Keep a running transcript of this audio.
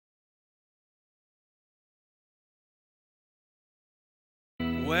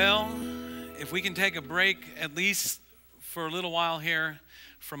Well, if we can take a break, at least for a little while here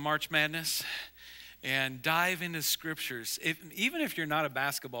from March Madness, and dive into scriptures. Even if you're not a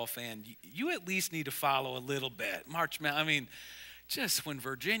basketball fan, you at least need to follow a little bit. Just when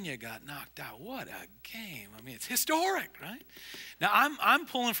Virginia got knocked out, what a game. It's historic, right? Now, I'm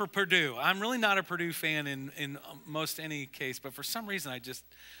pulling for Purdue. I'm really not a Purdue fan in most any case, but for some reason I just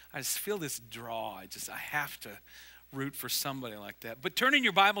feel this draw. I have to root for somebody like that. But turn in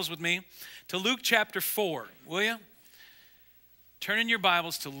your Bibles with me to Luke chapter 4, will you? Turn in your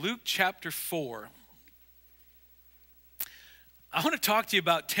Bibles to Luke chapter 4. I want to talk to you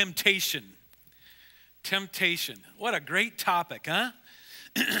about temptation. Temptation. What a great topic, huh?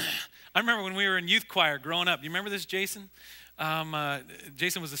 I remember when we were in youth choir growing up. You remember this, Jason?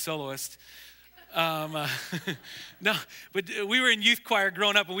 Jason was a soloist. No, but we were in youth choir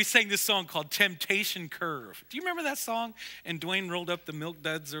growing up, and we sang this song called Temptation Curve. Do you remember that song? And Dwayne rolled up the milk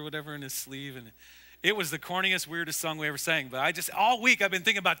duds or whatever in his sleeve, and it was the corniest, weirdest song we ever sang. But all week I've been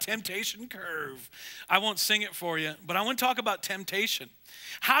thinking about Temptation Curve. I won't sing it for you, but I want to talk about temptation.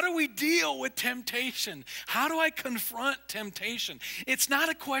 How do we deal with temptation? How do I confront temptation? It's not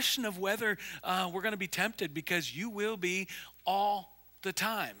a question of whether we're going to be tempted, because you will be all the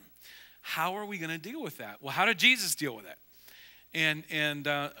time. How are we going to deal with that? Well, how did Jesus deal with it? And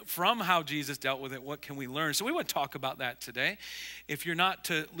from how Jesus dealt with it, what can we learn? So we want to talk about that today. If you're not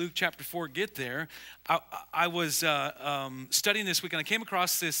to Luke chapter 4, get there. I was studying this week, and I came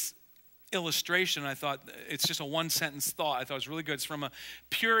across this illustration. I thought it's just a one-sentence thought. I thought it was really good. It's from a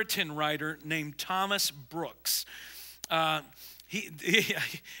Puritan writer named Thomas Brooks.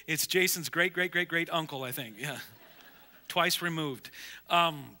 It's Jason's great-great-great-great-uncle, I think. Yeah, twice removed.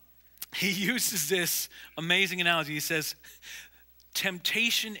 He uses this amazing analogy. He says,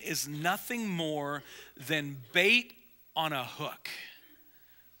 temptation is nothing more than bait on a hook.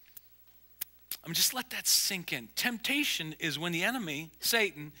 Just let that sink in. Temptation is when the enemy,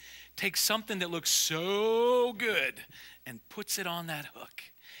 Satan, takes something that looks so good and puts it on that hook.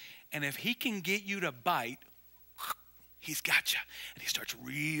 And if he can get you to bite, he's got you. And he starts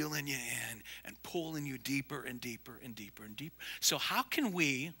reeling you in and pulling you deeper and deeper and deeper and deeper. So how can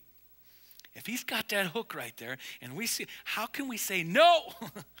we, if he's got that hook right there, and we see, how can we say, no,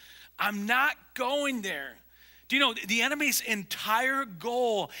 I'm not going there? Do you know the enemy's entire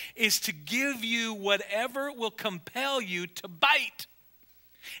goal is to give you whatever will compel you to bite?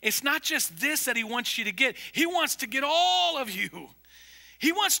 It's not just this that he wants you to get. He wants to get all of you.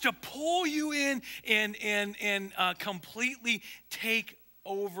 He wants to pull you in and completely take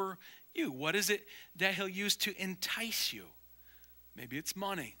over you. What is it that he'll use to entice you? Maybe it's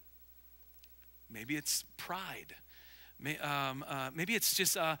money. Maybe it's pride. Maybe it's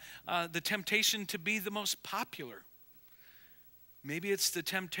just the temptation to be the most popular. Maybe it's the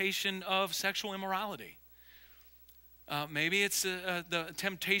temptation of sexual immorality. Maybe it's the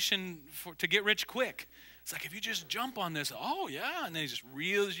temptation to get rich quick. It's like, if you just jump on this, oh yeah, and then he just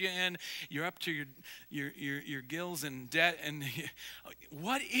reels you in. You're up to your gills in debt. And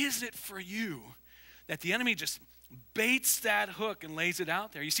what is it for you that the enemy just baits that hook and lays it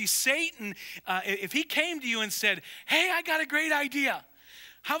out there? You see, Satan, if he came to you and said, hey, I got a great idea.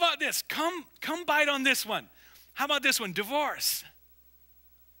 How about this? Come bite on this one. How about this one? Divorce.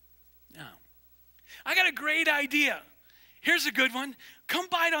 No. I got a great idea. Here's a good one. Come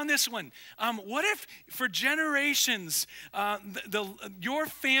bite on this one. What if for generations your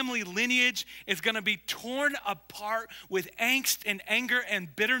family lineage is going to be torn apart with angst and anger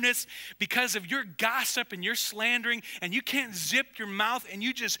and bitterness because of your gossip and your slandering, and you can't zip your mouth and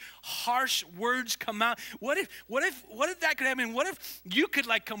you just harsh words come out? What if that could happen? What if you could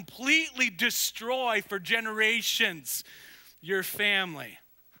completely destroy for generations your family?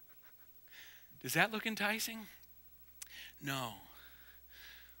 Does that look enticing? No.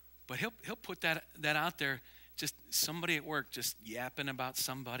 But he'll put that out there, just somebody at work just yapping about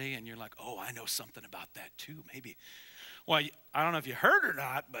somebody, and you're like, oh, I know something about that too, maybe. Well, I don't know if you heard or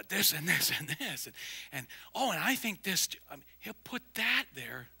not, but this and this and this. And I think this. He'll put that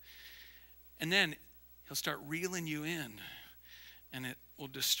there, and then he'll start reeling you in, and it will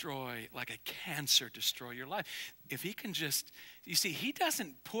destroy, like a cancer, destroy your life. If he can just, you see, he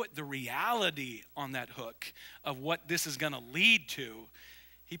doesn't put the reality on that hook of what this is going to lead to.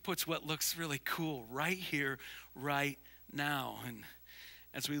 He puts what looks really cool right here, right now. And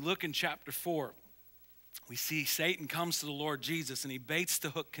as we look in chapter 4, we see Satan comes to the Lord Jesus, and he baits the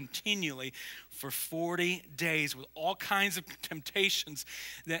hook continually for 40 days with all kinds of temptations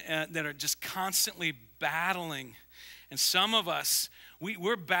that are just constantly battling. And some of us,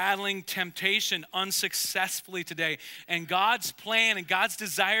 We're battling temptation unsuccessfully today. And God's plan and God's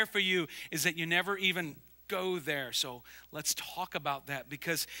desire for you is that you never even go there. So let's talk about that,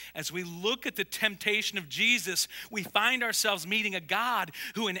 because as we look at the temptation of Jesus, we find ourselves meeting a God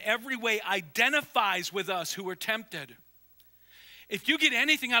who in every way identifies with us who are tempted. If you get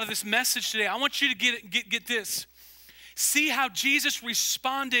anything out of this message today, I want you to get this. See how Jesus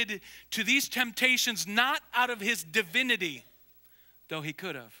responded to these temptations, not out of his divinity, though he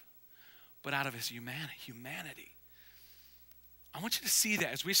could have, but out of his humanity. I want you to see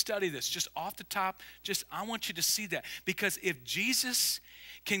that as we study this, just off the top, I want you to see that. Because if Jesus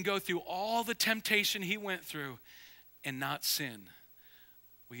can go through all the temptation he went through and not sin,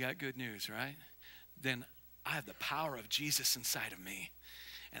 we got good news, right? Then I have the power of Jesus inside of me,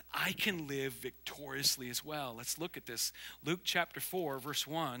 and I can live victoriously as well. Let's look at this. Luke chapter 4, verse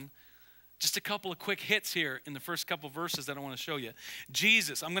 1. Just a couple of quick hits here in the first couple of verses that I want to show you.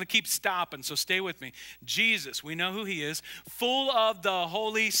 Jesus, I'm going to keep stopping, so stay with me. Jesus, we know who he is, full of the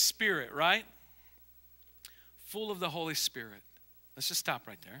Holy Spirit, right? Full of the Holy Spirit. Let's just stop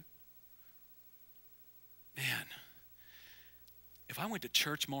right there. Man, if I went to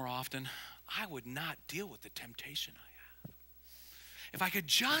church more often, I would not deal with the temptation I have. If I could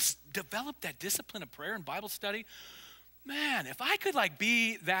just develop that discipline of prayer and Bible study, man, if I could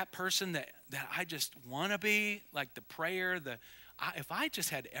be that person that I just want to be, like the prayer, if I just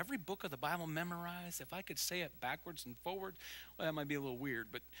had every book of the Bible memorized, if I could say it backwards and forward, well, that might be a little weird,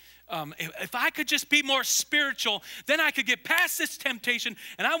 but if I could just be more spiritual, then I could get past this temptation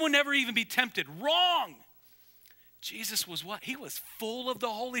and I would never even be tempted. Wrong. Jesus was what? He was full of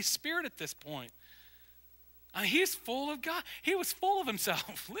the Holy Spirit at this point. I mean, he's full of God. He was full of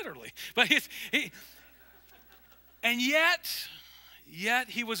himself, literally. But and yet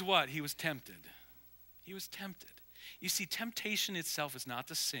he was what? He was tempted. He was tempted. You see, temptation itself is not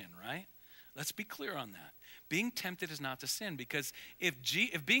the sin, right? Let's be clear on that. Being tempted is not the sin, because if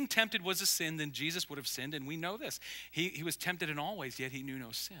being tempted was a sin, then Jesus would have sinned, and we know this. He was tempted in all ways, yet he knew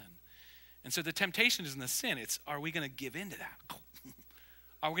no sin. And so the temptation isn't the sin. It's, are we going to give in to that?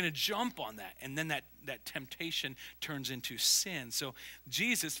 Are we going to jump on that? And then that temptation turns into sin. So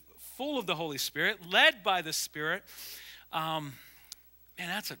Jesus, full of the Holy Spirit, led by the Spirit. In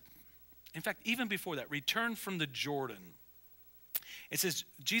fact, even before that, returned from the Jordan. It says,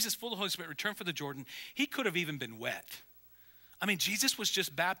 Jesus, full of the Holy Spirit, returned from the Jordan. He could have even been wet. I mean, Jesus was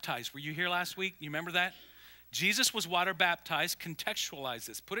just baptized. Were you here last week? You remember that? Jesus was water baptized. Contextualize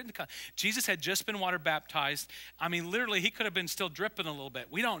this. Put it into context. Jesus had just been water baptized. I mean, literally, he could have been still dripping a little bit.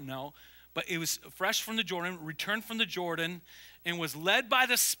 We don't know. But it was fresh from the Jordan, returned from the Jordan, and was led by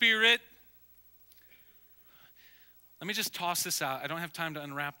the Spirit. Let me just toss this out. I don't have time to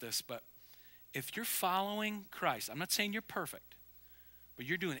unwrap this, but if you're following Christ, I'm not saying you're perfect, but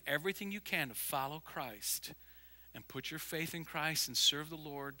you're doing everything you can to follow Christ and put your faith in Christ and serve the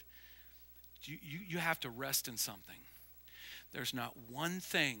Lord, you have to rest in something. There's not one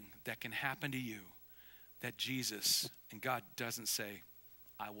thing that can happen to you that Jesus and God doesn't say,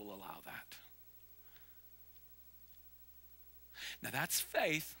 I will allow that. Now that's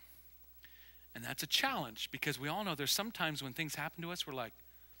faith, and that's a challenge, because we all know there's sometimes when things happen to us, we're like,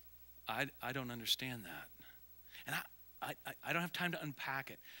 I don't understand that. And I don't have time to unpack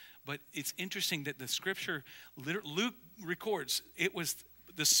it. But it's interesting that the scripture, Luke records, it was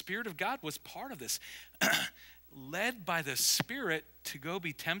the Spirit of God was part of this. Led by the Spirit to go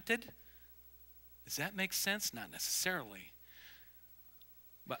be tempted. Does that make sense? Not necessarily.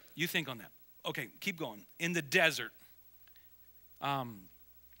 But you think on that. Okay, keep going. In the desert.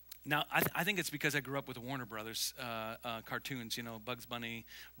 Now, I think it's because I grew up with the Warner Brothers cartoons, Bugs Bunny,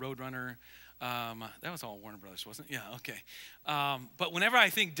 Roadrunner. That was all Warner Brothers, wasn't it? Yeah, okay. But whenever I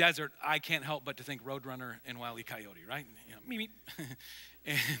think desert, I can't help but to think Roadrunner and Wile E. Coyote, right? Meep,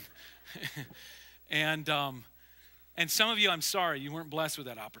 meep. And some of you, I'm sorry, you weren't blessed with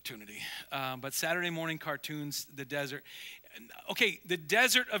that opportunity. But Saturday morning cartoons, the desert. Okay, the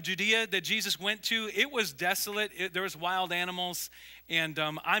desert of Judea that Jesus went to, it was desolate. There was wild animals. And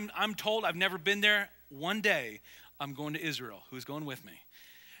I'm told, I've never been there. One day, I'm going to Israel. Who's going with me?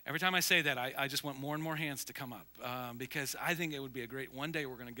 Every time I say that, I just want more and more hands to come up, because I think it would be a great, one day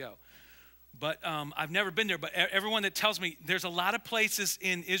we're going to go. But I've never been there. But everyone that tells me there's a lot of places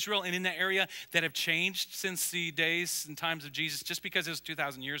in Israel and in that area that have changed since the days and times of Jesus, just because it was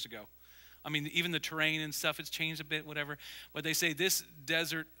 2,000 years ago. I mean, even the terrain and stuff, it's changed a bit, whatever. But they say this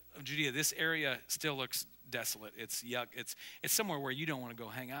desert of Judea, this area still looks desolate. It's yuck. It's somewhere where you don't want to go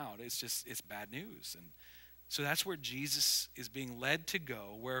hang out. It's bad news. And so that's where Jesus is being led to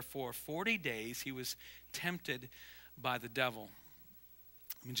go, where for 40 days he was tempted by the devil.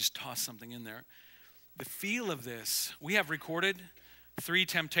 Let me just toss something in there. The feel of this, we have recorded 3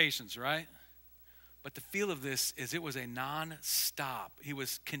 temptations, right? But the feel of this is it was a non-stop. He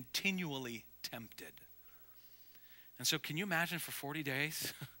was continually tempted. And so can you imagine for 40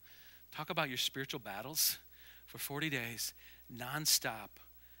 days? Talk about your spiritual battles. For 40 days, non-stop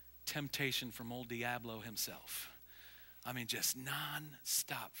temptation from old Diablo himself. I mean, just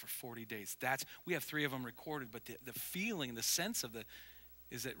non-stop for 40 days. We have 3 of them recorded, but the feeling, the sense of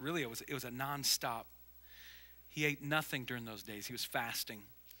is that really it was a non-stop. He ate nothing during those days. He was fasting.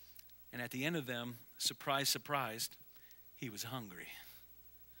 And at the end of them, surprise, surprise, he was hungry.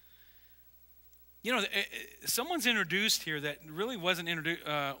 You know, someone's introduced here that really wasn't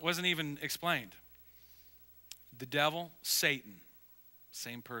even explained. The devil, Satan.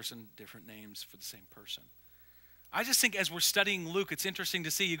 Same person, different names for the same person. I just think as we're studying Luke, it's interesting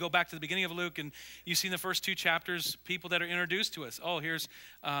to see. You go back to the beginning of Luke, and you see in the first 2 chapters people that are introduced to us. Oh, here's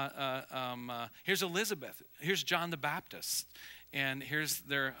Elizabeth. Here's John the Baptist, and here's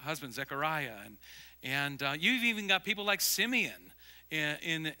their husband Zechariah, and you've even got people like Simeon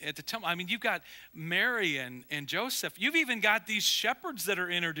at the temple. I mean, you've got Mary and Joseph. You've even got these shepherds that are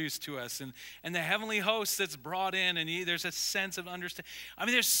introduced to us, and the heavenly host that's brought in, and there's a sense of understanding. I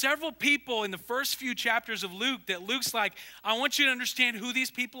mean, there's several people in the first few chapters of Luke that Luke's like, I want you to understand who these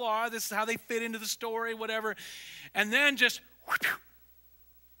people are. This is how they fit into the story, whatever. And then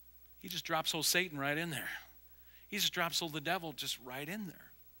he just drops old Satan right in there. He just drops old the devil just right in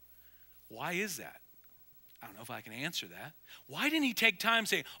there. Why is that? I don't know if I can answer that. Why didn't he take time to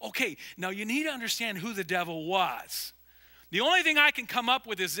say, okay, now you need to understand who the devil was? The only thing I can come up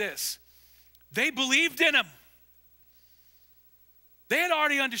with is this. They believed in him. They had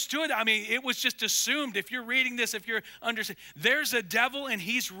already understood. I mean, it was just assumed. If you're reading this, if you're understanding, there's a devil and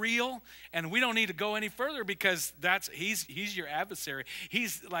he's real, and we don't need to go any further because he's your adversary.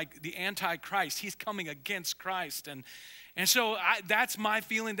 He's like the Antichrist. He's coming against Christ. And so that's my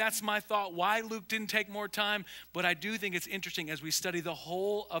feeling, that's my thought, why Luke didn't take more time. But I do think it's interesting as we study the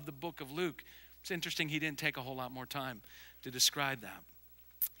whole of the book of Luke. It's interesting he didn't take a whole lot more time to describe that.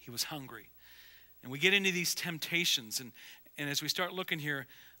 He was hungry. And we get into these temptations. And as we start looking here,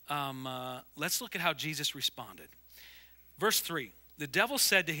 let's look at how Jesus responded. Verse 3, the devil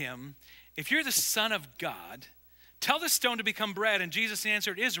said to him, if you're the Son of God, tell this stone to become bread. And Jesus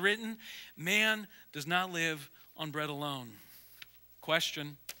answered, it is written, man does not live on bread alone.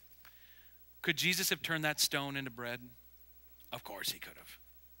 Question, could Jesus have turned that stone into bread? Of course he could have.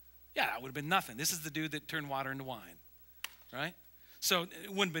 Yeah, it would have been nothing. This is the dude that turned water into wine, right? So it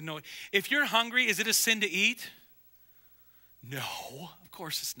wouldn't have been no. If you're hungry, is it a sin to eat? No, of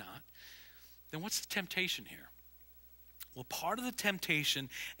course it's not. Then what's the temptation here? Well, part of the temptation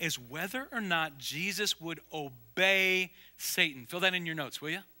is whether or not Jesus would obey Satan. Fill that in your notes,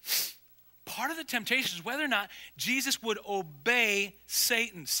 will you? Part of the temptation is whether or not Jesus would obey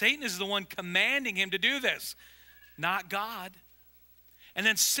Satan. Satan is the one commanding him to do this, not God. And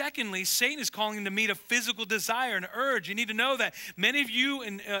then secondly, Satan is calling him to meet a physical desire, an urge. You need to know that many of you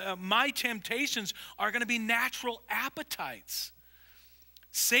and my temptations are going to be natural appetites.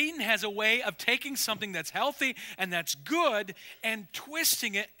 Satan has a way of taking something that's healthy and that's good and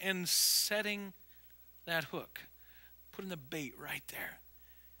twisting it and setting that hook, putting the bait right there.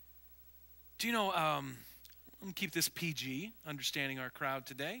 Do you know, I'm going to keep this PG, understanding our crowd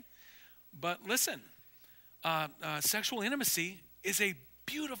today. But listen, sexual intimacy is a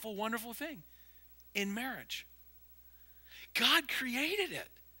beautiful, wonderful thing in marriage. God created it.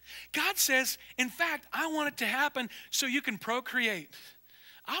 God says, in fact, I want it to happen so you can procreate.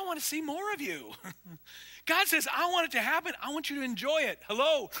 I want to see more of you. God says, I want it to happen. I want you to enjoy it.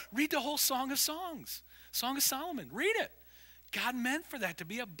 Hello, read the whole Song of Songs, Song of Solomon. Read it. God meant for that to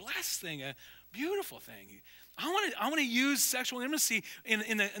be a blessed thing, a beautiful thing. I want to use sexual intimacy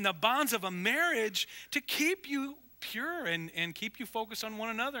in the bonds of a marriage to keep you pure and keep you focused on one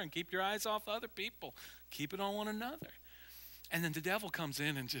another and keep your eyes off other people. Keep it on one another. And then the devil comes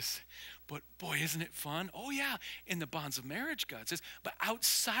in and just, but boy, isn't it fun? Oh yeah, in the bonds of marriage, God says. But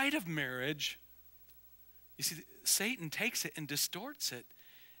outside of marriage, you see, Satan takes it and distorts it.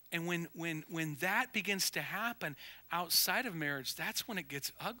 And when that begins to happen outside of marriage, that's when it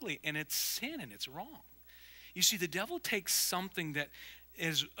gets ugly and it's sin and it's wrong. You see, the devil takes something that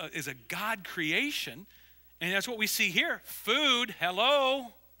is a God creation, and that's what we see here. Food, hello.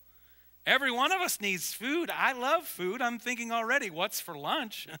 Every one of us needs food. I love food. I'm thinking already, what's for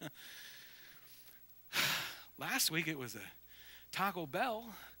lunch? Last week it was a Taco Bell.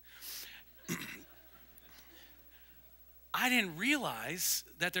 I didn't realize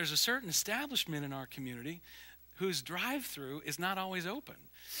that there's a certain establishment in our community whose drive-through is not always open.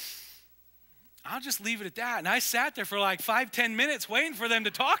 I'll just leave it at that. And I sat there for like 5-10 minutes waiting for them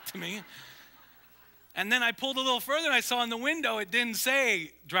to talk to me. And then I pulled a little further and I saw in the window, it didn't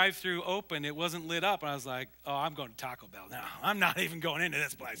say drive-through open. It wasn't lit up. And I was like, oh, I'm going to Taco Bell now. I'm not even going into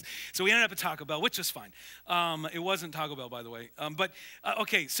this place. So we ended up at Taco Bell, which was fine. It wasn't Taco Bell, by the way.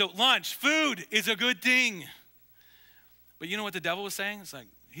 Okay, so lunch, food is a good thing. But you know what the devil was saying? It's like,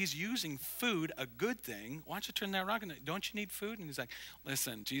 he's using food, a good thing. Why don't you turn that rock? Don't you need food? And he's like,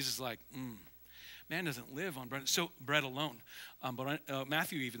 listen, Jesus is like, man doesn't live on bread, so bread alone. But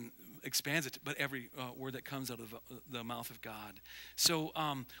Matthew even expands it, but every word that comes out of the mouth of God. So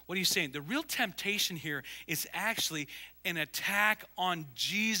what are you saying? The real temptation here is actually an attack on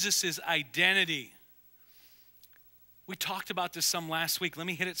Jesus' identity. We talked about this some last week. Let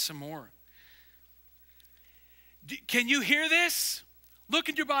me hit it some more. Can you hear this? Look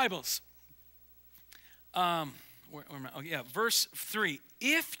at your Bibles. Verse 3.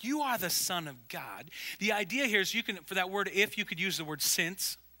 If you are the Son of God, the idea here is you can, for that word if, you could use the word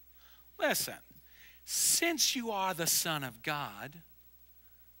since. Listen, since you are the Son of God,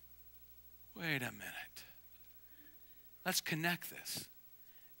 wait a minute. Let's connect this.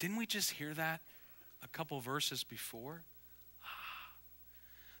 Didn't we just hear that a couple verses before?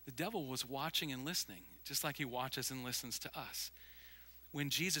 The devil was watching and listening, just like he watches and listens to us.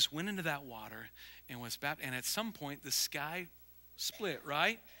 When Jesus went into that water and was baptized, and at some point the sky split,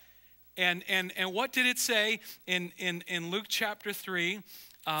 right? And what did it say in Luke chapter 3?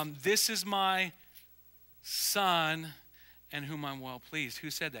 This is my Son in whom I'm well pleased. Who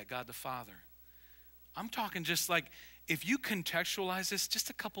said that? God the Father. I'm talking just like, if you contextualize this, just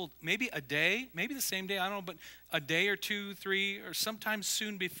a couple, maybe a day, maybe the same day, I don't know, but a day or 2, 3, or sometime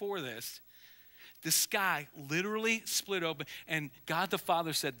soon before this, the sky literally split open, and God the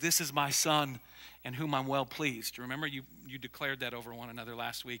Father said, this is my Son in whom I'm well pleased. Remember, you declared that over one another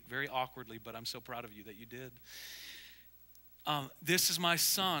last week, very awkwardly, but I'm so proud of you that you did. This is my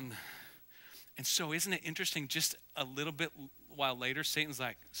Son. And so isn't it interesting, just a little bit while later, Satan's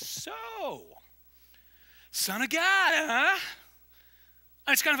like, so, Son of God, huh?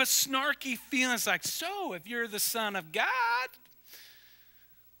 It's kind of a snarky feeling. It's like, so, if you're the Son of God,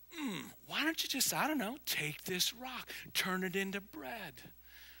 why don't you just, I don't know, take this rock, turn it into bread.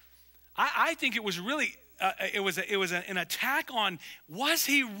 I think it was really, it was an attack on, was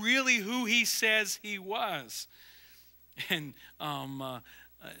he really who he says he was? And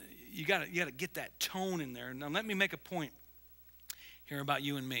you got to get that tone in there. Now let me make a point here about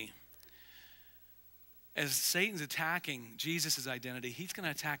you and me. As Satan's attacking Jesus' identity, he's going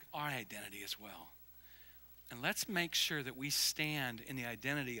to attack our identity as well. And let's make sure that we stand in the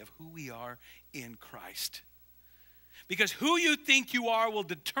identity of who we are in Christ. Because who you think you are will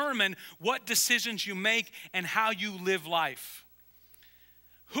determine what decisions you make and how you live life.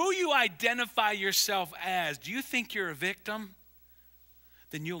 Who you identify yourself as, do you think you're a victim?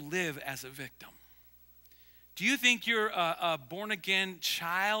 Then you'll live as a victim. Do you think you're a born-again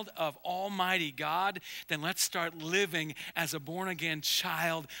child of Almighty God? Then let's start living as a born-again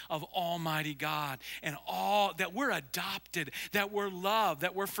child of Almighty God. And all that we're adopted, that we're loved,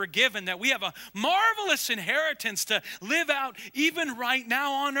 that we're forgiven, that we have a marvelous inheritance to live out even right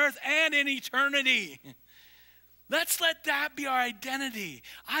now on earth and in eternity. Let's let that be our identity.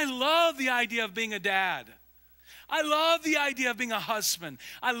 I love the idea of being a dad. I love the idea of being a husband.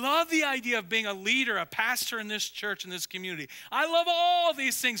 I love the idea of being a leader, a pastor in this church, in this community. I love all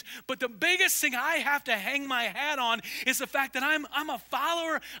these things. But the biggest thing I have to hang my hat on is the fact that I'm a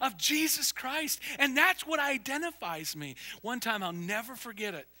follower of Jesus Christ. And that's what identifies me. One time, I'll never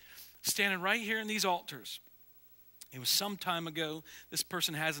forget it, standing right here in these altars. It was some time ago. This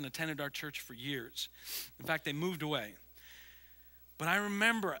person hasn't attended our church for years. In fact, they moved away. But I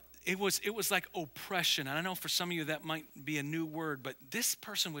remember it was like oppression. And I know for some of you that might be a new word, but this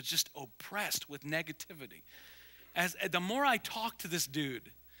person was just oppressed with negativity. As the more I talked to this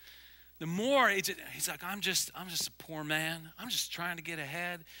dude, the more he's like, I'm just a poor man. I'm just trying to get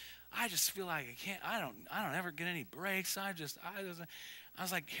ahead. I just feel like I don't ever get any breaks. I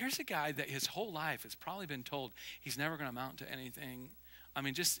was like, here's a guy that his whole life has probably been told he's never going to amount to anything. I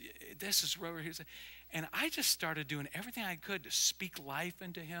mean, just this is where he's. And I just started doing everything I could to speak life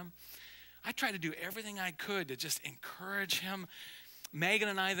into him. I tried to do everything I could to just encourage him. Megan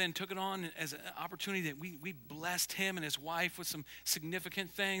and I then took it on as an opportunity that we blessed him and his wife with some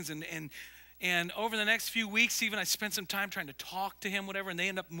significant things. And over the next few weeks, even I spent some time trying to talk to him, whatever, and they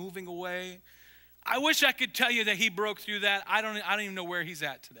ended up moving away. I wish I could tell you that he broke through that. I don't even know where he's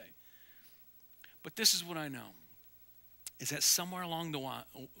at today. But this is what I know, is that somewhere along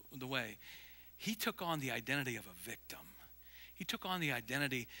the way, he took on the identity of a victim. He took on the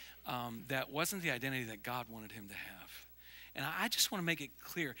identity that wasn't the identity that God wanted him to have. And I just want to make it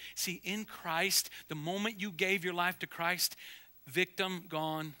clear. See, in Christ, the moment you gave your life to Christ, victim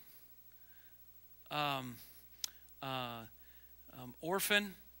gone,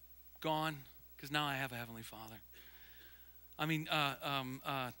 orphan gone, because now I have a Heavenly Father. I mean,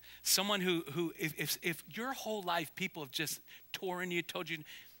 someone who if your whole life people have just torn you, told you,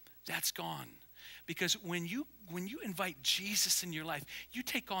 that's gone. Because when you invite Jesus in your life, you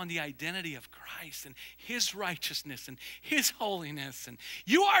take on the identity of Christ and his righteousness and his holiness. And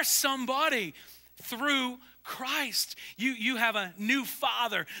you are somebody through Christ. You have a new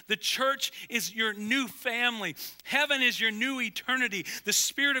father. The church is your new family. Heaven is your new eternity. The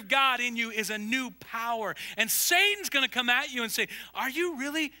Spirit of God in you is a new power. And Satan's going to come at you and say, are you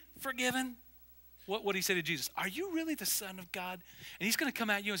really forgiven? What he said to Jesus, are you really the Son of God? And he's going to come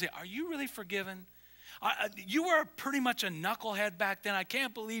at you and say, are you really forgiven? You were pretty much a knucklehead back then. I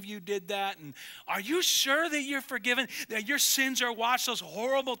can't believe you did that. And are you sure that you're forgiven? That your sins are washed, those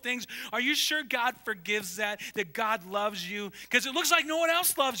horrible things? Are you sure God forgives that God loves you? Because it looks like no one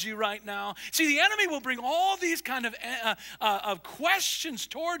else loves you right now. See, the enemy will bring all these kind of questions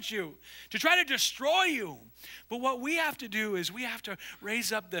towards you to try to destroy you. But what we have to do is we have to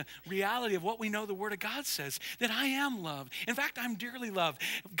raise up the reality of what we know the Word of God says, that I am loved. In fact, I'm dearly loved.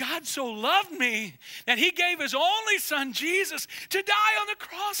 God so loved me that he gave his only son, Jesus, to die on the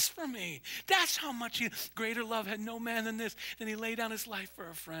cross for me. That's how much greater love had no man than this, than he laid down his life for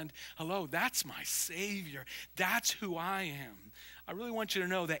a friend. Hello, that's my Savior. That's who I am. I really want you to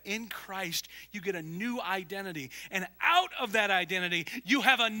know that in Christ, you get a new identity. And out of that identity, you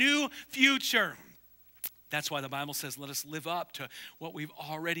have a new future. That's why the Bible says, let us live up to what we've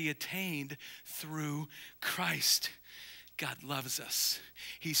already attained through Christ. God loves us.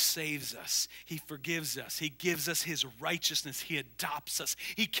 He saves us. He forgives us. He gives us his righteousness. He adopts us.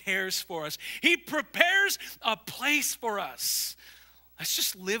 He cares for us. He prepares a place for us. Let's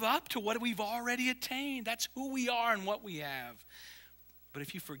just live up to what we've already attained. That's who we are and what we have. But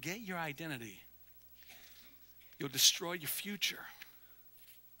if you forget your identity, you'll destroy your future.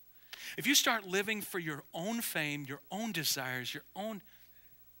 If you start living for your own fame, your own desires,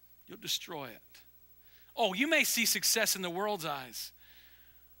 you'll destroy it. Oh, you may see success in the world's eyes,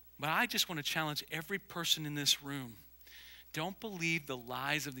 but I just want to challenge every person in this room. Don't believe the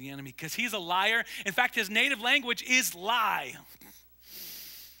lies of the enemy, because he's a liar. In fact, his native language is lie.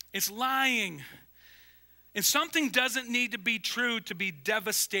 It's lying. And something doesn't need to be true to be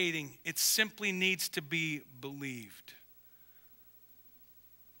devastating. It simply needs to be believed.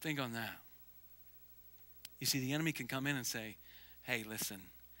 Think on that. You see, the enemy can come in and say, hey, listen,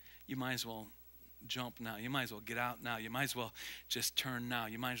 you might as well jump now. You might as well get out now. You might as well just turn now.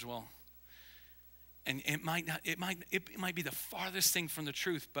 You might as well. And it might be the farthest thing from the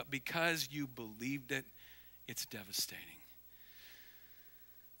truth, but because you believed it, it's devastating.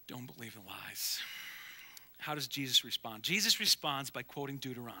 Don't believe the lies. How does Jesus respond? Jesus responds by quoting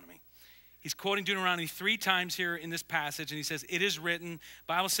Deuteronomy. He's quoting Deuteronomy 3 times here in this passage, and he says, it is written. The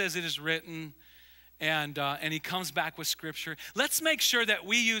Bible says it is written, and he comes back with Scripture. Let's make sure that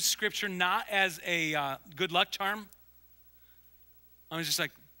we use Scripture not as a good luck charm. I was just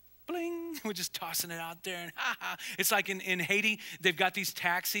like, bling, we're just tossing it out there, and ha ha. It's like in Haiti, they've got these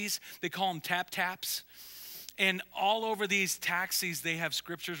taxis. They call them tap-taps. And all over these taxis, they have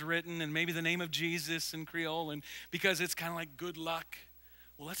scriptures written, and maybe the name of Jesus in Creole, and because it's kind of like good luck.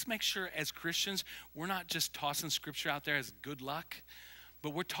 Well, let's make sure as Christians, we're not just tossing Scripture out there as good luck,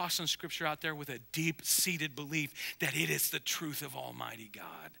 but we're tossing Scripture out there with a deep-seated belief that it is the truth of Almighty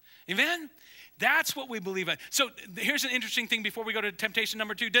God. Amen? That's what we believe in. So here's an interesting thing before we go to temptation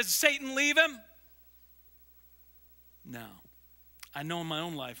number 2. Does Satan leave him? No. I know in my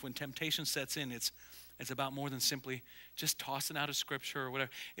own life when temptation sets in, it's about more than simply just tossing out a Scripture or whatever.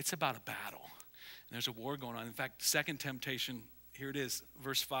 It's about a battle. And there's a war going on. In fact, second temptation, here it is,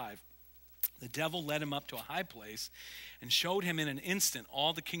 verse 5. The devil led him up to a high place and showed him in an instant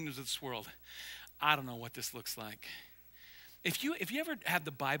all the kingdoms of this world. I don't know what this looks like. If you ever have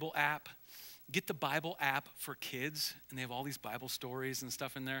the Bible app, get the Bible app for kids, and they have all these Bible stories and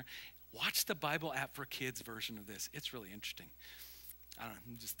stuff in there. Watch the Bible app for kids version of this. It's really interesting. I don't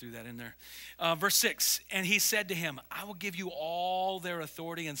know, just threw that in there. Verse 6, and he said to him, I will give you all their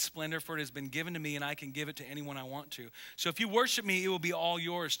authority and splendor, for it has been given to me, and I can give it to anyone I want to. So if you worship me, it will be all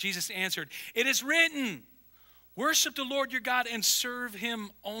yours. Jesus answered, it is written, worship the Lord your God and serve him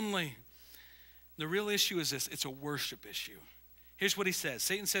only. The real issue is this, it's a worship issue. Here's what he says.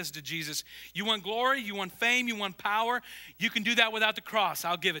 Satan says to Jesus, you want glory, you want fame, you want power. You can do that without the cross.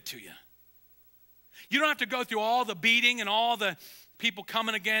 I'll give it to you. You don't have to go through all the beating and all the people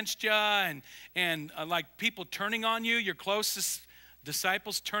coming against you and like people turning on you, your closest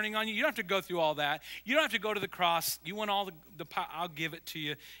disciples turning on you. You don't have to go through all that. You don't have to go to the cross. You want all the power, I'll give it to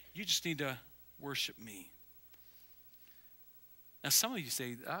you. You just need to worship me. Now, some of you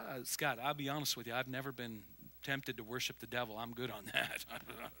say, Scott, I'll be honest with you. I've never been tempted to worship the devil. I'm good on that.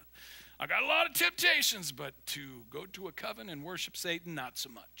 I got a lot of temptations, but to go to a coven and worship Satan, not so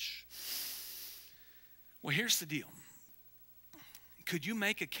much. Well, here's the deal. Could you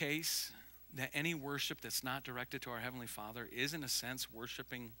make a case that any worship that's not directed to our Heavenly Father is, in a sense,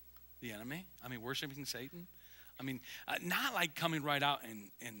 worshiping the enemy? I mean, worshiping Satan? I mean, not like coming right out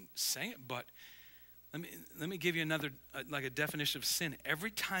and saying it, but let me give you another, like a definition of sin. Every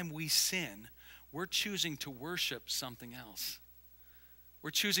time we sin, we're choosing to worship something else.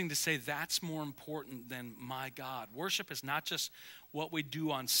 We're choosing to say that's more important than my God. Worship is not just what we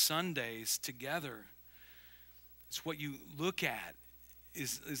do on Sundays together. It's what you look at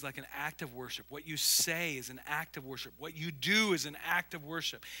is like an act of worship. What you say is an act of worship. What you do is an act of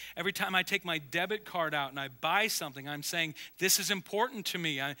worship. Every time I take my debit card out and I buy something, I'm saying, this is important to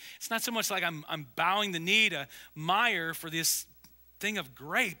me. It's not so much like I'm bowing the knee to Meyer for this thing of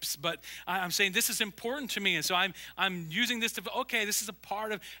grapes, but I'm saying this is important to me. And so I'm using this to, okay, this is a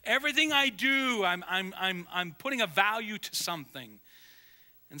part of everything I do. I'm putting a value to something.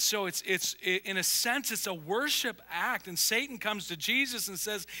 And so it's in a sense, it's a worship act. And Satan comes to Jesus and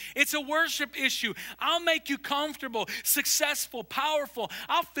says, it's a worship issue. I'll make you comfortable, successful, powerful.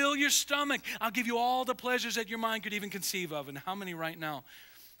 I'll fill your stomach. I'll give you all the pleasures that your mind could even conceive of. And how many right now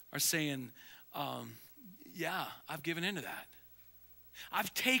are saying, yeah, I've given into that.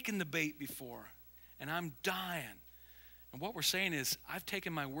 I've taken the bait before, and I'm dying. And what we're saying is, I've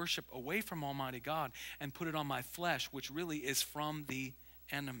taken my worship away from Almighty God and put it on my flesh, which really is from the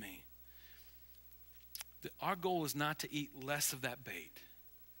enemy. Our goal is not to eat less of that bait.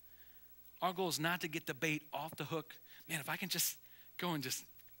 Our goal is not to get the bait off the hook. Man, if I can just go and just,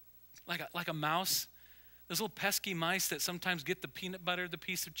 like a mouse, those little pesky mice that sometimes get the peanut butter, the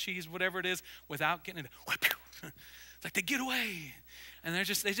piece of cheese, whatever it is, without getting it. It's like they get away. And they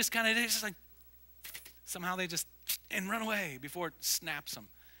just like, somehow they just, and run away before it snaps them.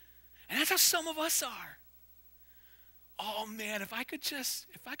 And that's how some of us are. Oh man, if I could just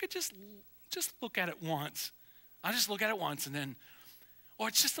look at it once. I'll just look at it once and then, or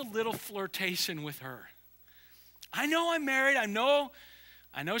it's just a little flirtation with her. I know I'm married. I know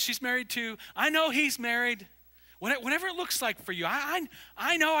she's married too. I know he's married. Whatever it looks like for you.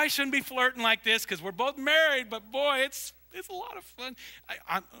 I know I shouldn't be flirting like this because we're both married, but boy, it's a lot of fun.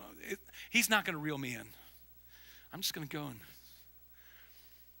 He's not going to reel me in. I'm just going to go and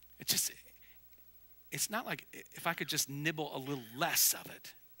it's not like if I could just nibble a little less of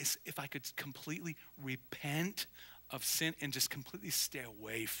it. It's if I could completely repent of sin and just completely stay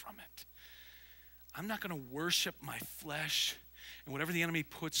away from it. I'm not going to worship my flesh and whatever the enemy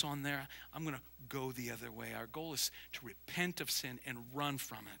puts on there, I'm going to go the other way. Our goal is to repent of sin and run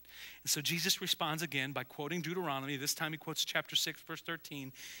from it. And so Jesus responds again by quoting Deuteronomy. This time he quotes chapter 6, verse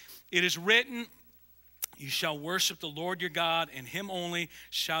 13. It is written, you shall worship the Lord your God, and him only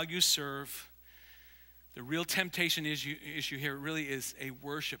shall you serve. The real temptation issue here really is a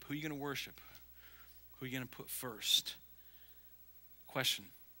worship. Who are you going to worship? Who are you going to put first? Question,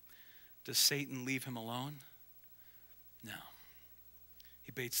 does Satan leave him alone? No.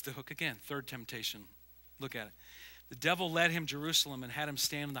 He baits the hook again. Third temptation. Look at it. The devil led him to Jerusalem and had him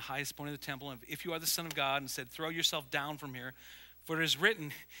stand on the highest point of the temple. And if you are the Son of God, and said, throw yourself down from here. For it is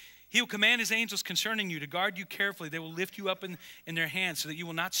written, he will command his angels concerning you to guard you carefully. They will lift you up in their hands so that you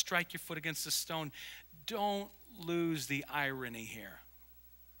will not strike your foot against a stone. Don't lose the irony here.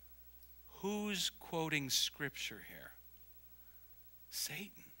 Who's quoting scripture here?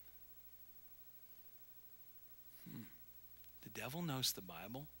 Satan. The devil knows the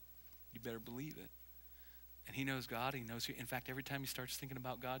Bible. You better believe it. And he knows God. He knows you. In fact, every time he starts thinking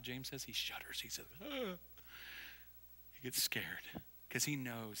about God, James says he shudders. He says, ah. He gets scared because he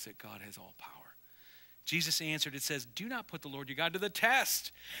knows that God has all power. Jesus answered, it says, do not put the Lord your God to the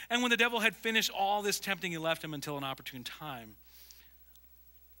test. And when the devil had finished all this tempting, he left him until an opportune time.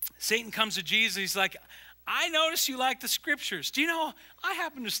 Satan comes to Jesus. He's like, I notice you like the scriptures. Do you know, I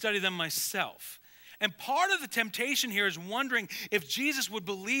happen to study them myself. And part of the temptation here is wondering if Jesus would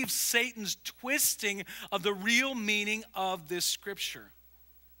believe Satan's twisting of the real meaning of this scripture.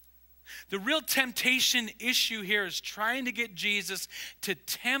 The real temptation issue here is trying to get Jesus to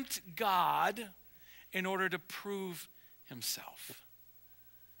tempt God in order to prove himself.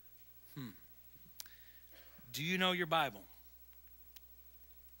 Do you know your Bible?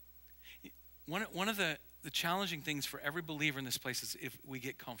 One of the challenging things for every believer in this place is if we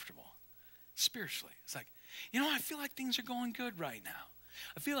get comfortable spiritually. It's like, I feel like things are going good right now.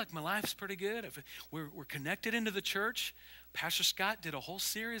 I feel like my life's pretty good. We're connected into the church. Pastor Scott did a whole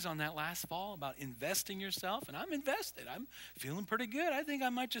series on that last fall about investing yourself, and I'm invested. I'm feeling pretty good. I think I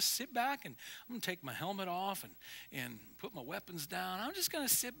might just sit back, and I'm going to take my helmet off and put my weapons down. I'm just going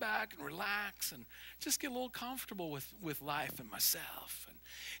to sit back and relax and just get a little comfortable with life and myself. And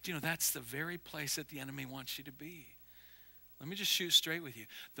that's the very place that the enemy wants you to be. Let me just shoot straight with you.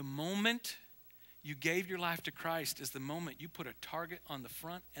 The moment you gave your life to Christ is the moment you put a target on the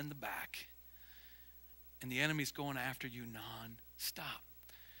front and the back. And the enemy's going after you non-stop.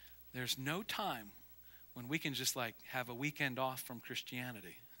 There's no time when we can just like have a weekend off from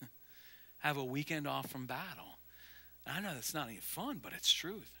Christianity. Have a weekend off from battle. And I know that's not any fun, but it's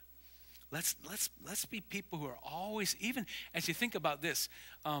truth. Let's be people who are always, even as you think about this,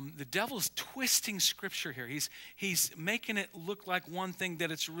 the devil's twisting scripture here. He's making it look like one thing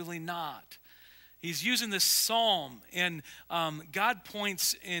that it's really not. He's using this psalm, and God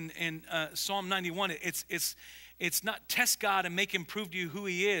points in Psalm 91. It's not test God and make him prove to you who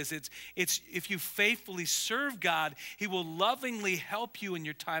he is. It's if you faithfully serve God, he will lovingly help you in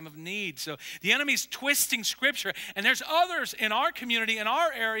your time of need. So the enemy's twisting scripture, and there's others in our community, in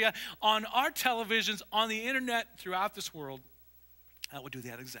our area, on our televisions, on the internet, throughout this world, that would do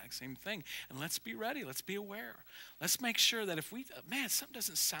that exact same thing. And let's be ready. Let's be aware. Let's make sure that if something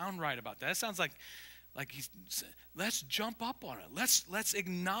doesn't sound right about that. That sounds like let's jump up on it. Let's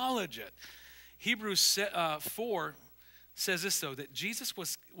acknowledge it. Hebrews 4 says this, though, that Jesus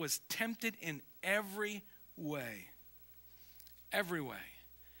was tempted in every way. Every way.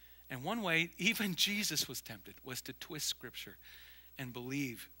 And one way, even Jesus was tempted, was to twist Scripture and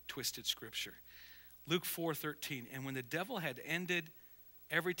believe twisted Scripture. Luke 4:13, and when the devil had ended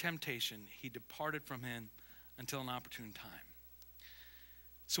every temptation, he departed from him until an opportune time.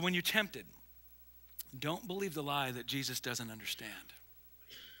 So when you're tempted, don't believe the lie that Jesus doesn't understand,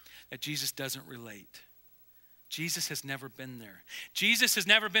 that Jesus doesn't relate. Jesus has never been there. Jesus has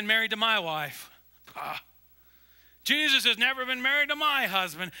never been married to my wife. Jesus has never been married to my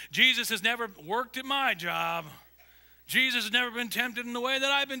husband. Jesus has never worked at my job. Jesus has never been tempted in the way that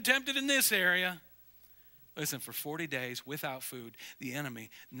I've been tempted in this area. Listen, for 40 days without food, the enemy,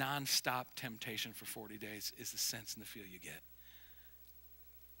 nonstop temptation for 40 days is the sense and the feel you get.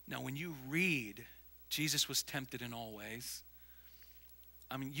 Now, when you read, Jesus was tempted in all ways,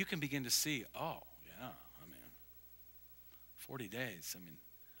 you can begin to see, 40 days.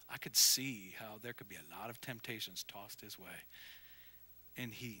 I could see how there could be a lot of temptations tossed his way.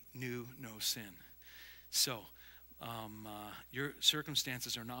 And he knew no sin. So, your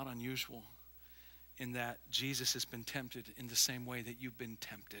circumstances are not unusual, in that Jesus has been tempted in the same way that you've been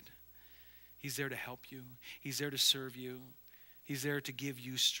tempted. He's there to help you. He's there to serve you. He's there to give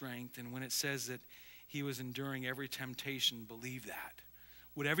you strength. And when it says that he was enduring every temptation, believe that.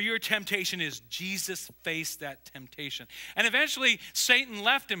 Whatever your temptation is, Jesus faced that temptation. And eventually, Satan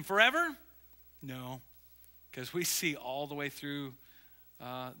left him forever? No, because we see all the way through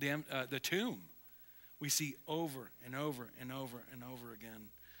the tomb. We see over and over and over and over again.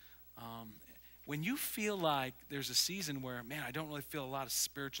 When you feel like there's a season where, man, I don't really feel a lot of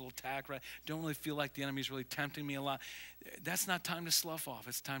spiritual attack, right? Don't really feel like the enemy's really tempting me a lot. That's not time to slough off.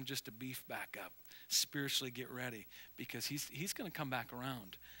 It's time just to beef back up. Spiritually get ready, because he's going to come back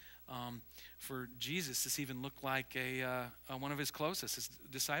around. For Jesus, this even looked like one of his closest, his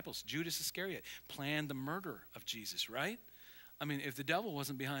disciples, Judas Iscariot, planned the murder of Jesus, right? If the devil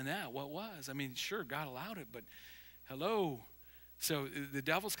wasn't behind that, what was? Sure, God allowed it, but hello. So the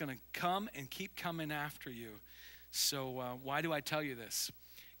devil's going to come and keep coming after you. So why do I tell you this?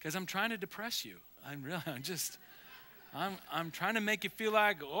 Because I'm trying to depress you. I'm trying to make you feel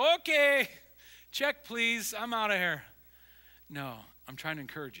like, okay, check please, I'm out of here. No, I'm trying to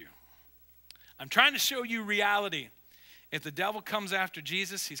encourage you. I'm trying to show you reality. If the devil comes after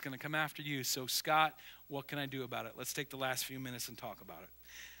Jesus, he's going to come after you. So Scott, what can I do about it? Let's take the last few minutes and talk about it.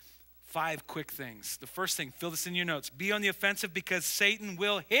 5 quick things. The first thing, fill this in your notes. Be on the offensive, because Satan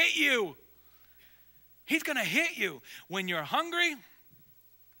will hit you. He's going to hit you when you're hungry.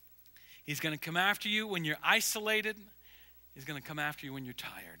 He's going to come after you when you're isolated. He's going to come after you when you're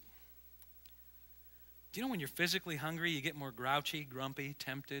tired. Do you know when you're physically hungry, you get more grouchy, grumpy,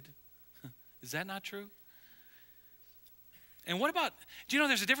 tempted? Is that not true? And what about, do you know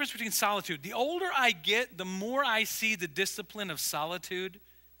there's a difference between solitude? The older I get, the more I see the discipline of solitude.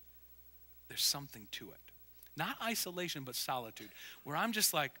 There's something to it. Not isolation, but solitude. Where I'm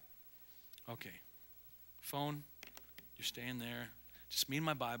just like, okay, phone, you're staying there. Just me and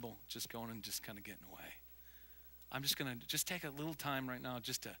my Bible, just going and just kind of getting away. I'm just going to just take a little time right now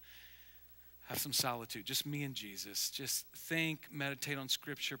just to have some solitude. Just me and Jesus. Just think, meditate on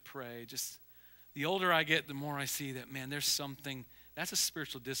Scripture, pray. Just the older I get, the more I see that, man, there's something. That's a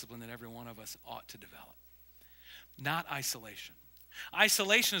spiritual discipline that every one of us ought to develop. Not isolation.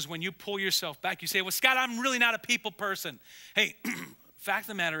 Isolation is when you pull yourself back. You say, well, Scott, I'm really not a people person. Hey, fact of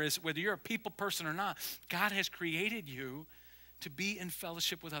the matter is, whether you're a people person or not, God has created you to be in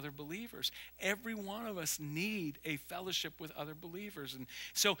fellowship with other believers. Every one of us need a fellowship with other believers. And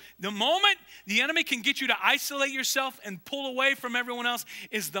so the moment the enemy can get you to isolate yourself and pull away from everyone else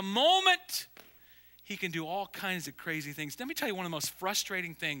is the moment he can do all kinds of crazy things. Let me tell you one of the most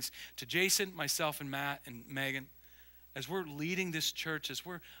frustrating things to Jason, myself, and Matt, and Megan, as we're leading this church, as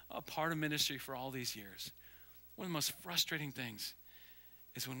we're a part of ministry for all these years. One of the most frustrating things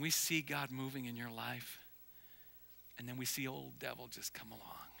is when we see God moving in your life, and then we see old devil just come along,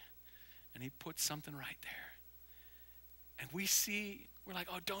 and he puts something right there. And we're like,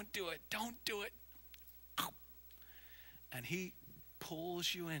 oh, don't do it, don't do it. And he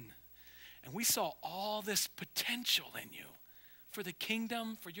pulls you in. And we saw all this potential in you for the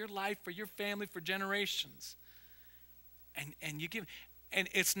kingdom, for your life, for your family, for generations. And you give, and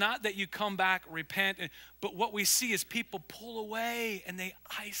it's not that you come back, repent, but what we see is people pull away and they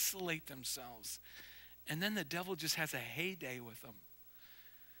isolate themselves. And then the devil just has a heyday with them.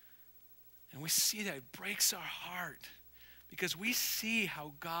 And we see that it breaks our heart because we see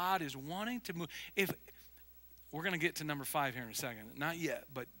how God is wanting to move. If we're going to get to number 5 here in a second. Not yet,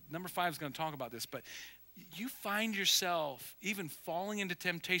 but number 5 is going to talk about this. But you find yourself even falling into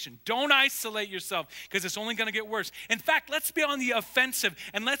temptation. Don't isolate yourself because it's only going to get worse. In fact, let's be on the offensive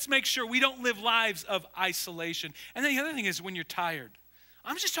and let's make sure we don't live lives of isolation. And then the other thing is when you're tired.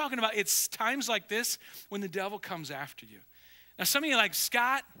 I'm just talking about it's times like this when the devil comes after you. Now some of you are like,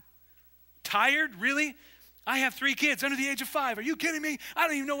 Scott, tired? Really? I have 3 kids under the age of 5. Are you kidding me? I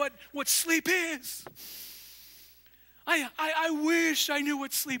don't even know what sleep is. I wish I knew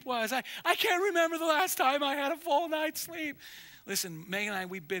what sleep was. I can't remember the last time I had a full night's sleep. Listen, Megan and I,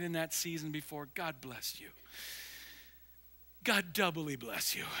 we've been in that season before. God bless you. God doubly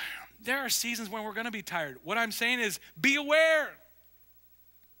bless you. There are seasons when we're going to be tired. What I'm saying is be aware.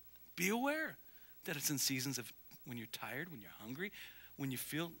 Be aware that it's in seasons of when you're tired, when you're hungry, when you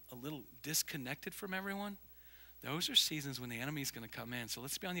feel a little disconnected from everyone. Those are seasons when the enemy is going to come in. So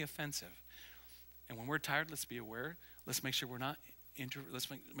let's be on the offensive. And when we're tired, let's be aware. Let's make sure we're not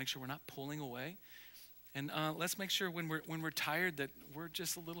make sure we're not pulling away. And let's make sure when we're tired that we're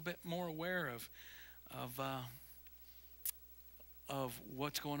just a little bit more aware of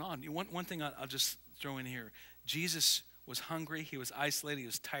what's going on. One thing I'll just throw in here. Jesus was hungry, he was isolated, he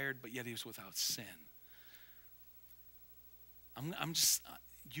was tired, but yet he was without sin.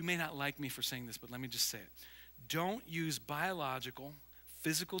 You may not like me for saying this, but let me just say it. Don't use biological,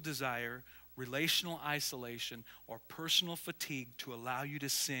 physical desire, relational isolation, or personal fatigue to allow you to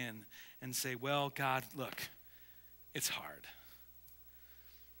sin and say, well, God, look, it's hard.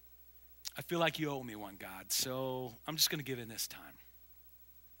 I feel like you owe me one, God, so I'm just going to give in this time.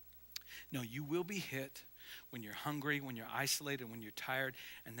 No, you will be hit when you're hungry, when you're isolated, when you're tired,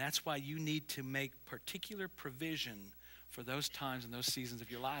 and that's why you need to make particular provision for those times and those seasons of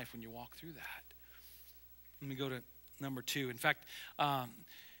your life when you walk through that. Let me go to number 2. In fact,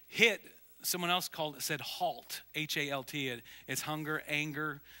 hit, someone else said halt, H-A-L-T. It's hunger,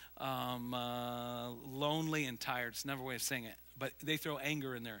 anger, lonely, and tired. It's another way of saying it, but they throw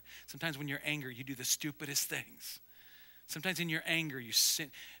anger in there. Sometimes when you're angry, you do the stupidest things. Sometimes in your anger, you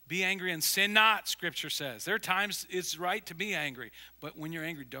sin. Be angry and sin not, Scripture says. There are times it's right to be angry, but when you're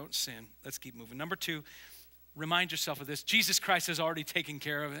angry, don't sin. Let's keep moving. Number 2, remind yourself of this. Jesus Christ has already taken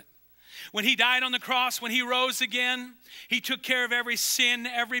care of it. When he died on the cross, when he rose again, he took care of every sin,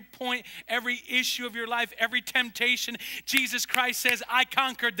 every point, every issue of your life, every temptation. Jesus Christ says, I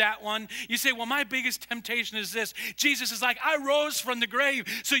conquered that one. You say, well, my biggest temptation is this. Jesus is like, I rose from the grave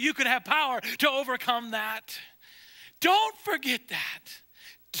so you could have power to overcome that. Don't forget that.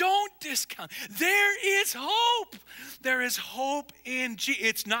 Don't discount. There is hope. There is hope in Jesus.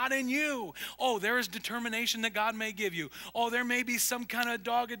 It's not in you. Oh, there is determination that God may give you. Oh, there may be some kind of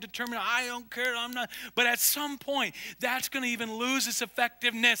dogged determination. I don't care. I'm not. But at some point, that's going to even lose its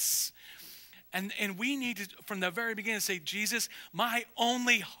effectiveness. And we need to, from the very beginning, say, Jesus, my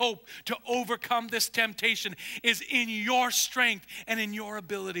only hope to overcome this temptation is in your strength and in your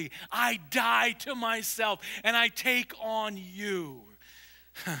ability. I die to myself and I take on you.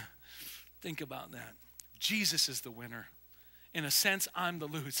 Think about that. Jesus is the winner. In a sense, I'm the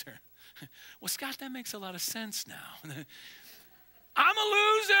loser. Well, Scott, that makes a lot of sense now. I'm a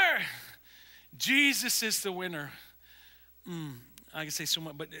loser. Jesus is the winner. I can say so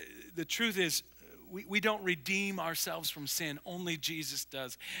much, but the truth is, we don't redeem ourselves from sin. Only Jesus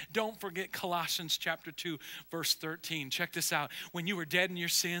does. Don't forget Colossians chapter 2, verse 13. Check this out. When you were dead in your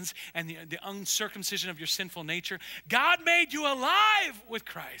sins and the uncircumcision of your sinful nature, God made you alive with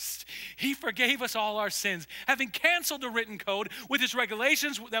Christ. He forgave us all our sins. Having canceled the written code with his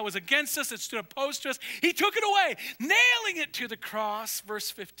regulations that was against us, that stood opposed to us, he took it away, nailing it to the cross,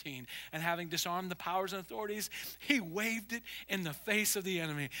 verse 15. And having disarmed the powers and authorities, he waved it in the face of the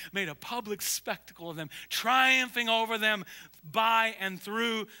enemy, made a public spectacle of them, triumphing over them by and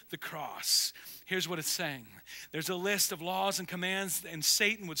through the cross. Here's what it's saying. There's a list of laws and commands, and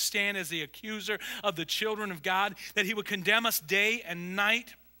Satan would stand as the accuser of the children of God, that he would condemn us day and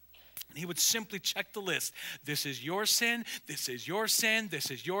night. And he would simply check the list. This is your sin. This is your sin. This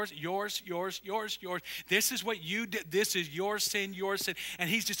is yours. This is what you did. This is your sin, your sin. And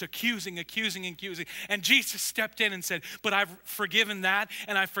he's just accusing. And Jesus stepped in and said, but I've forgiven that,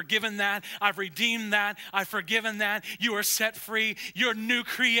 and I've forgiven that. I've redeemed that. I've forgiven that. You are set free. You're new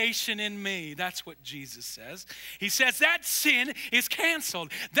creation in me. That's what Jesus says. He says that sin is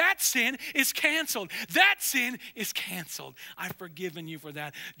canceled. That sin is canceled. That sin is canceled. I've forgiven you for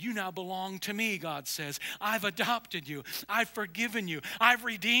that. You now belong to me, God says. I've adopted you. I've forgiven you. I've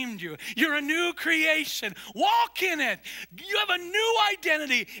redeemed you. You're a new creation. Walk in it. You have a new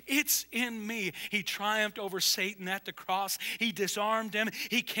identity. It's in me. He triumphed over Satan at the cross. He disarmed him.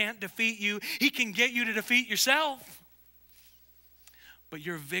 He can't defeat you. He can get you to defeat yourself. But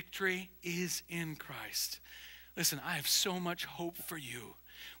your victory is in Christ. Listen, I have so much hope for you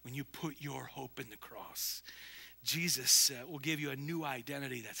when you put your hope in the cross. Jesus will give you a new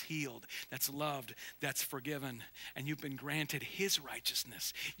identity that's healed, that's loved, that's forgiven, and you've been granted his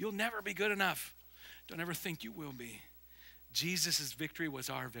righteousness. You'll never be good enough. Don't ever think you will be. Jesus' victory was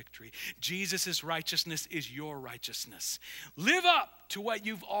our victory. Jesus' righteousness is your righteousness. Live up to what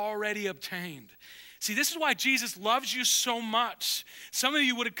you've already obtained. See, this is why Jesus loves you so much. Some of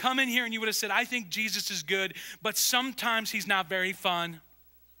you would have come in here and you would have said, I think Jesus is good, but sometimes he's not very fun.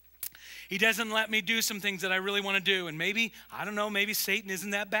 He doesn't let me do some things that I really want to do. And maybe, I don't know, maybe Satan isn't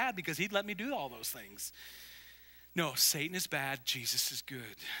that bad because he'd let me do all those things. No, Satan is bad, Jesus is good.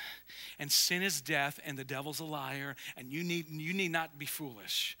 And sin is death, and the devil's a liar, and you need not be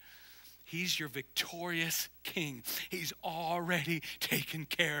foolish. He's your victorious king. He's already taken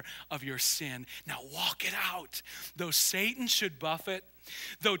care of your sin. Now walk it out. Though Satan should buffet,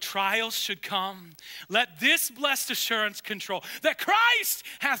 though trials should come, let this blessed assurance control that Christ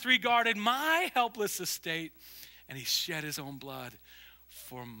hath regarded my helpless estate, and he shed his own blood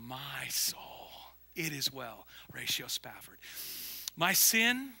for my soul. It is well. Ratio Spafford. My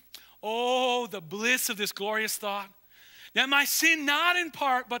sin, oh, the bliss of this glorious thought, that my sin not in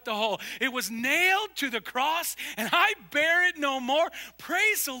part but the whole, it was nailed to the cross, and I bear it no more.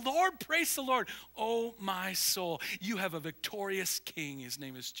 Praise the Lord, praise the Lord. Oh, my soul, you have a victorious king. His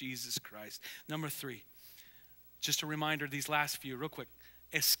name is Jesus Christ. Number 3, just a reminder, these last few, real quick.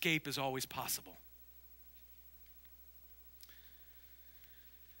 Escape is always possible.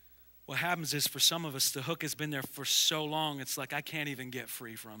 What happens is, for some of us, the hook has been there for so long, it's like I can't even get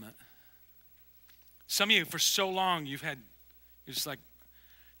free from it. Some of you, for so long, you're just like,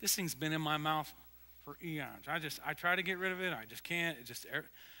 this thing's been in my mouth for eons. I try to get rid of it. I just can't.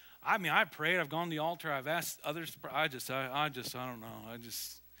 I prayed. I've gone to the altar. I've asked others. I don't know.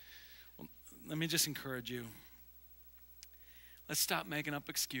 Well, let me just encourage you. Let's stop making up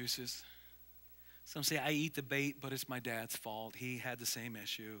excuses. Some say, I eat the bait, but it's my dad's fault. He had the same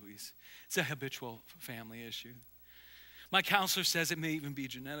issue. It's a habitual family issue. My counselor says it may even be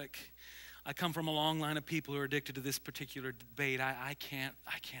genetic. I come from a long line of people who are addicted to this particular bait. I can't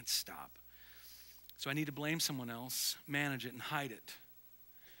stop. So I need to blame someone else, manage it, and hide it.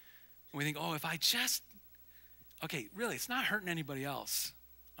 And we think, if I just, okay, really, it's not hurting anybody else.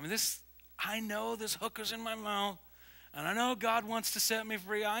 I know this hooker's in my mouth, and I know God wants to set me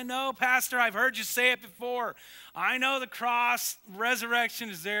free. I know, Pastor, I've heard you say it before. I know the cross, resurrection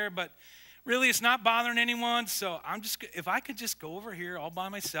is there, but really, it's not bothering anyone, so if I could just go over here all by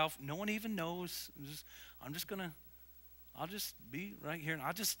myself, no one even knows. I'll just be right here, and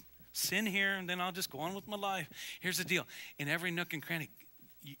I'll just sin here, and then I'll just go on with my life. Here's the deal. In every nook and cranny,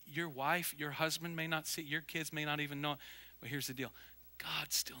 your wife, your husband may not see, your kids may not even know, but here's the deal.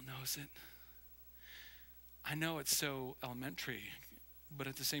 God still knows it. I know it's so elementary, but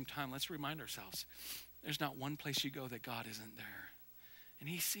at the same time, let's remind ourselves, there's not one place you go that God isn't there, and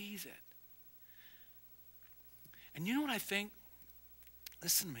he sees it. And you know what I think?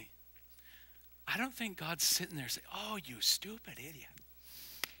 Listen to me. I don't think God's sitting there saying, oh, you stupid idiot.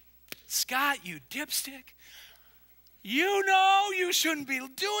 Scott, you dipstick. You know you shouldn't be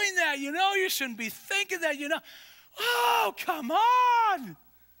doing that. You know you shouldn't be thinking that. You know, oh, come on.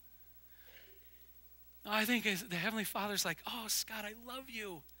 I think the Heavenly Father's like, oh, Scott, I love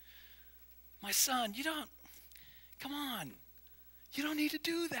you. My son, come on. You don't need to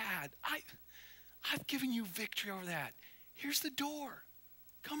do that. I've given you victory over that. Here's the door.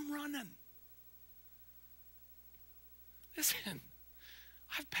 Come running. Listen,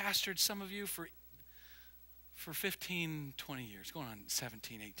 I've pastored some of you for 15, 20 years, going on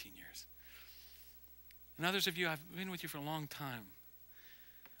 17, 18 years. And others of you, I've been with you for a long time.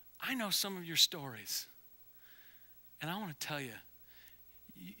 I know some of your stories. And I want to tell you,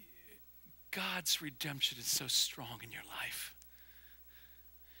 God's redemption is so strong in your life.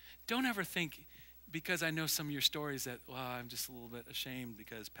 Don't ever think, because I know some of your stories, that, well, I'm just a little bit ashamed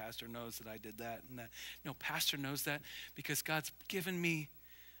because Pastor knows that I did that and that. No, Pastor knows that because God's given me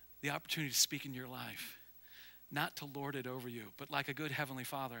the opportunity to speak in your life. Not to lord it over you, but like a good Heavenly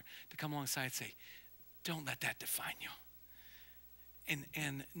Father, to come alongside and say, don't let that define you.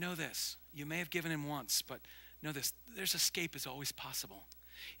 And know this, you may have given him once, but know this, there's escape is always possible.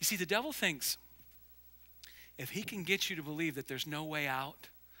 You see, the devil thinks if he can get you to believe that there's no way out,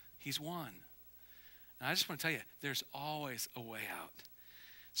 he's won. And I just want to tell you, there's always a way out.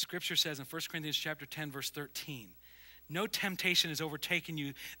 Scripture says in 1 Corinthians chapter 10, verse 13, no temptation has overtaken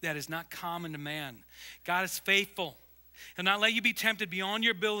you that is not common to man. God is faithful. He'll not let you be tempted beyond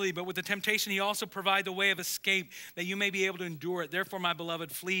your ability, but with the temptation, he also provides the way of escape that you may be able to endure it. Therefore, my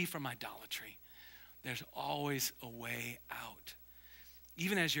beloved, flee from idolatry. There's always a way out.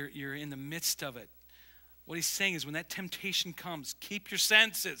 Even as you're in the midst of it, what he's saying is when that temptation comes, keep your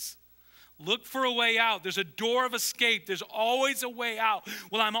senses. Look for a way out. There's a door of escape. There's always a way out.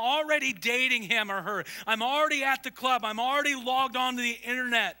 Well, I'm already dating him or her. I'm already at the club. I'm already logged onto the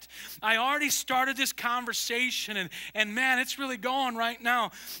internet. I already started this conversation, and man, it's really going right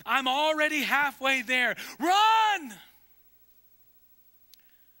now. I'm already halfway there. Run!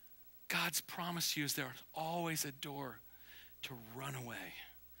 God's promise to you is there's always a door to run away.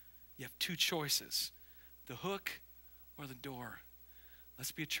 You have two choices, the hook or the door.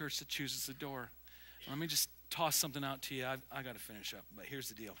 Let's be a church that chooses the door. Let me just toss something out to you. I got to finish up, but here's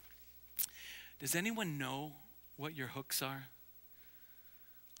the deal. Does anyone know what your hooks are?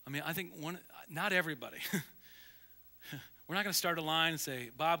 I mean, I think not everybody. We're not going to start a line and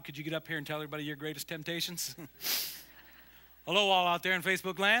say, Bob, could you get up here and tell everybody your greatest temptations? Hello, all out there in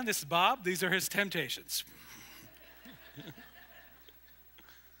Facebook land. This is Bob. These are his temptations.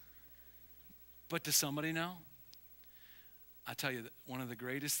 But does somebody know? I tell you, one of the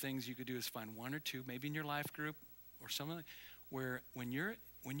greatest things you could do is find one or two, maybe in your life group or something, where when you're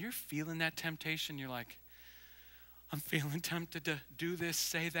feeling that temptation, you're like, I'm feeling tempted to do this,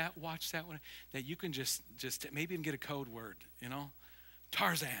 say that, watch that one, that you can just maybe even get a code word,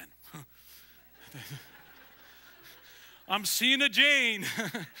 Tarzan. I'm seeing a Jane.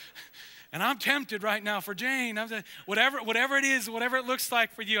 And I'm tempted right now for Jane. Whatever it is, whatever it looks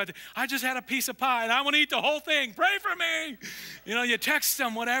like for you. I just had a piece of pie and I want to eat the whole thing. Pray for me. You text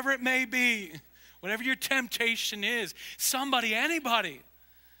them, whatever it may be. Whatever your temptation is. Somebody, anybody.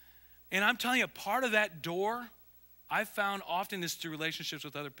 And I'm telling you, part of that door, I've found often is through relationships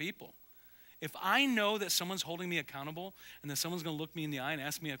with other people. If I know that someone's holding me accountable and that someone's going to look me in the eye and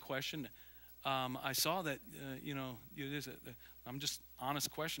ask me a question, I saw that, I'm just honest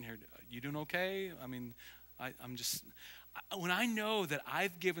question here. You doing okay? I mean, when I know that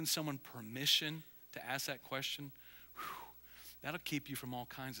I've given someone permission to ask that question, that'll keep you from all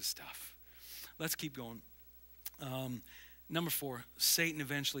kinds of stuff. Let's keep going. Number 4, Satan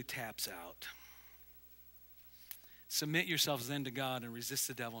eventually taps out. Submit yourselves then to God and resist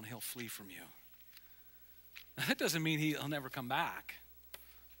the devil and he'll flee from you. Now, that doesn't mean he'll never come back,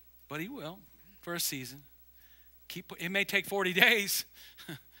 but he will for a season. It may take 40 days,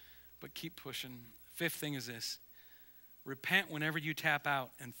 but keep pushing. 5th thing is this. Repent whenever you tap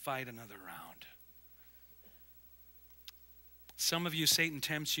out and fight another round. Some of you, Satan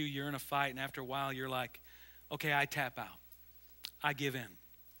tempts you, you're in a fight, and after a while you're like, okay, I tap out. I give in.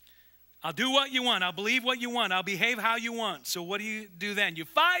 I'll do what you want. I'll believe what you want. I'll behave how you want. So what do you do then? You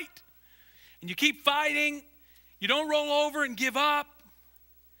fight, and you keep fighting. You don't roll over and give up.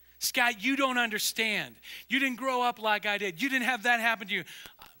 Scott, you don't understand. You didn't grow up like I did. You didn't have that happen to you.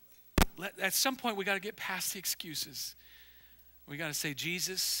 At some point, we got to get past the excuses. We got to say,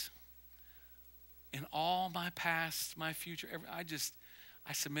 Jesus, in all my past, my future,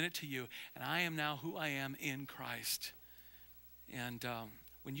 I submit it to you, and I am now who I am in Christ. And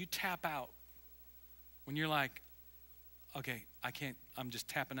when you tap out, When you're like, okay, I can't, I'm just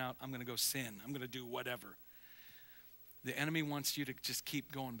tapping out, I'm going to go sin, I'm going to do whatever. The enemy wants you to just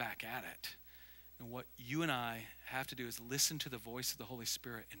keep going back at it. And what you and I have to do is listen to the voice of the Holy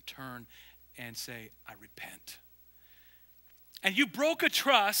Spirit and turn and say, I repent. And you broke a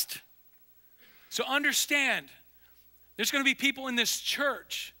trust, so understand, there's going to be people in this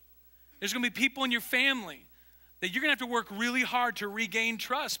church, there's going to be people in your family that you're going to have to work really hard to regain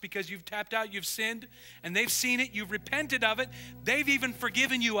trust because you've tapped out, you've sinned, and they've seen it, you've repented of it, they've even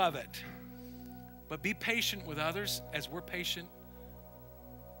forgiven you of it. But be patient with others as we're patient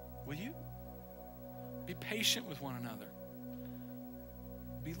with you. Be patient with one another.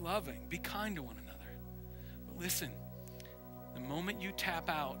 Be loving, be kind to one another. But listen, the moment you tap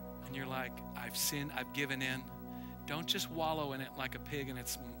out and you're like, I've sinned, I've given in, don't just wallow in it like a pig in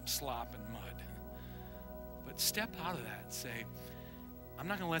its slop and mud. But step out of that and say, I'm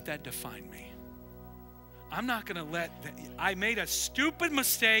not going to let that define me. I'm not going to let that, I made a stupid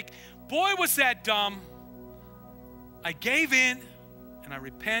mistake. Boy, was that dumb. I gave in and I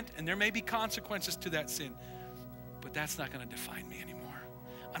repent, and there may be consequences to that sin, but that's not going to define me anymore.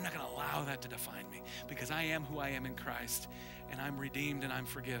 I'm not going to allow that to define me because I am who I am in Christ, and I'm redeemed and I'm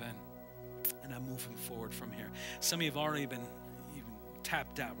forgiven, and I'm moving forward from here. Some of you have already been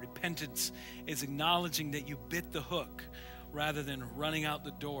tapped out. Repentance is acknowledging that you bit the hook rather than running out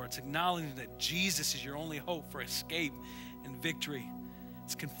the door. It's acknowledging that Jesus is your only hope for escape and victory.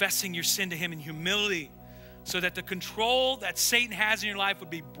 It's confessing your sin to him in humility so that the control that Satan has in your life would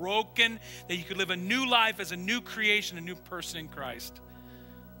be broken, that you could live a new life as a new creation, a new person in Christ.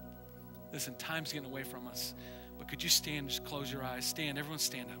 Listen, time's getting away from us, but could you stand, just close your eyes, stand, everyone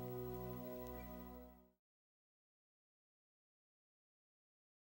stand up.